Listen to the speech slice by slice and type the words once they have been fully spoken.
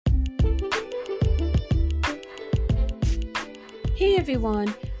Hey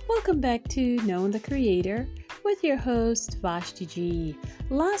everyone, welcome back to Knowing the Creator with your host Vashti G.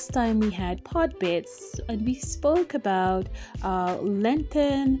 Last time we had pod bits and we spoke about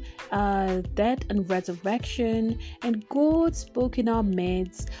Lenten, death and resurrection, and God spoke in our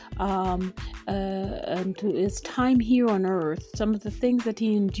midst and to his time here on earth, some of the things that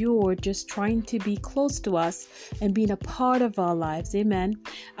he endured just trying to be close to us and being a part of our lives. Amen.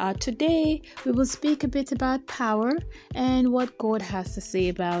 Today we will speak a bit about power and what God has to say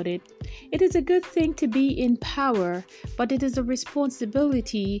about it. It is a good thing to be in power, but it is a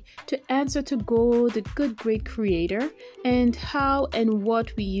responsibility to answer to God, the good, great Creator, and how and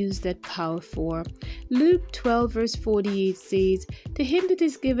what we use that power for. Luke 12 verse 48 says, "To him that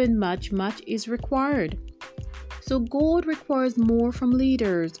is given much, much is required." So God requires more from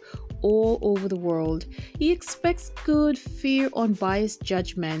leaders all over the world. He expects good, fair, unbiased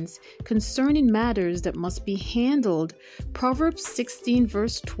judgments concerning matters that must be handled. Proverbs 16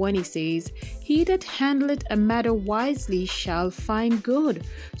 verse 20 says, "He that handleth a matter wisely shall find good."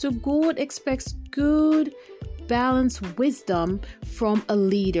 So God expects good, balanced wisdom from a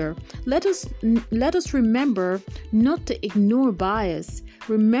leader. Let us remember not to ignore bias,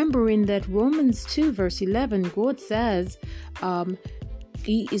 remembering that Romans 2 verse 11, God says,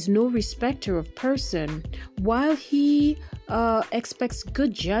 He is no respecter of person. While he expects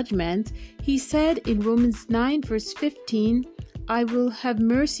good judgment, he said in Romans 9 verse 15, "I will have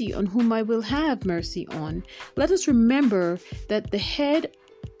mercy on whom I will have mercy on." Let us remember that the head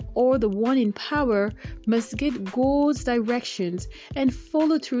or the one in power must get God's directions and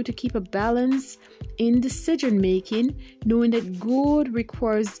follow through to keep a balance in decision making, knowing that God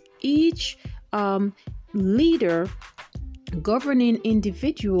requires each leader governing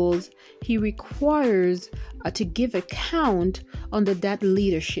individuals. He requires to give account under that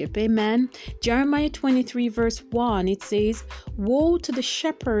leadership. Amen. Jeremiah 23 verse 1, it says, "Woe to the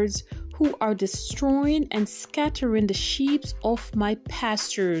shepherds who are destroying and scattering the sheep of my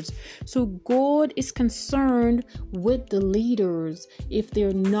pastures." So God is concerned with the leaders if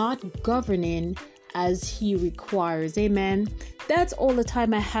they're not governing as he requires. Amen. That's all the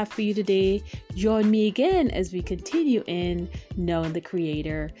time I have for you today. Join me again as we continue in Knowing the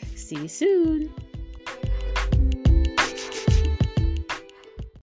Creator. See you soon.